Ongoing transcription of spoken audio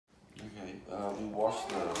We washed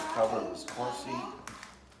the cover of his car seat,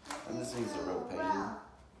 and this thing's a real pain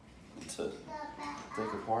to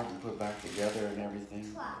take apart and put back together and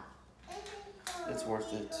everything. It's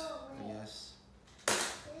worth it, I guess.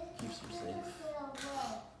 Keeps him safe.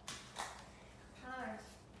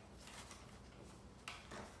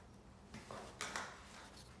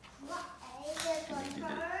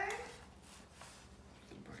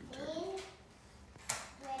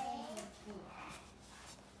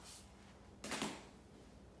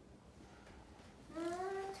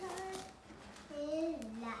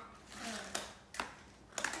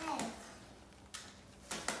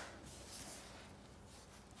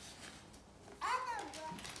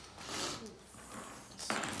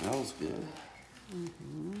 Smells good.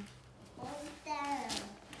 Mm-hmm.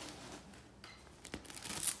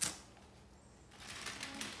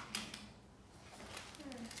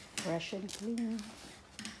 Fresh and clean.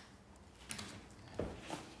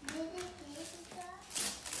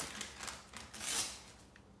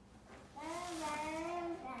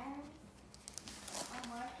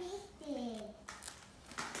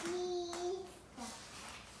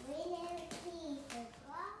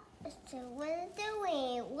 What is it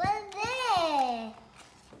doing? What is it?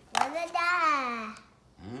 What is that?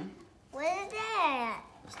 What is that?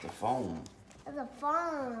 It's the foam. It's a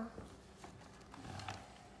phone.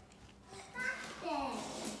 Stop it.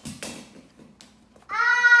 Ah!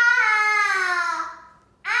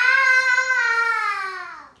 Ah!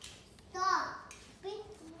 Stop. Big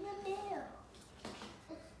in the middle.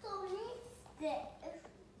 It's so nasty.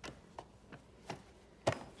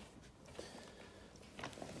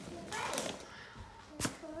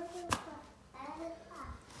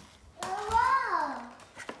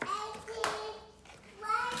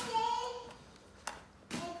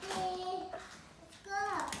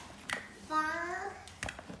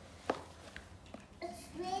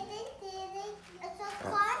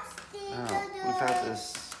 We've had this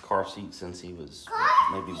car seat since he was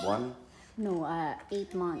maybe 1. No,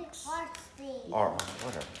 8 months. Or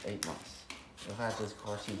whatever, 8 months. We've had this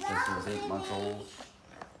car seat since he was 8 months old.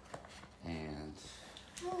 And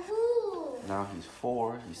now he's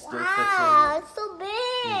 4. He still fits in it. It's so big.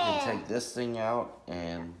 You can take this thing out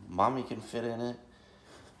and mommy can fit in it.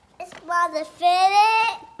 It's about to fit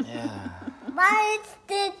it. Yeah. Mommy,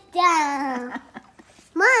 sit down.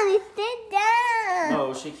 Mommy, sit down.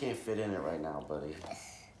 No, she can't fit in it right now, buddy.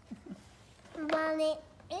 Mommy.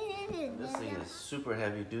 This thing is super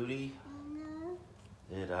heavy duty.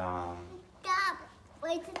 It Stop.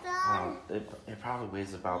 Wait to stop. it probably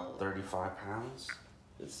weighs about 35 pounds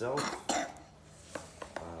itself.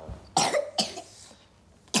 It's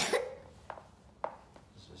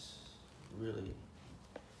just really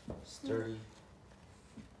sturdy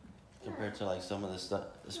compared to like some of the stuff,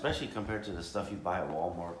 especially compared to the stuff you buy at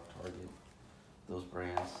Walmart, Target, those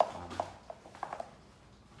brands.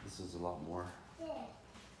 This is a lot more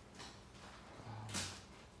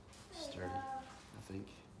sturdy, I think.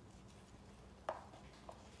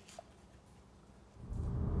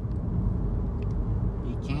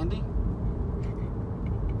 Eat candy?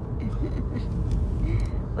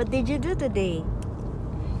 What did you do today?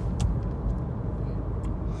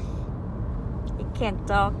 He can't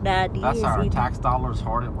talk, Daddy. That's our tax dollars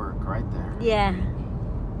hard at work right there. Yeah.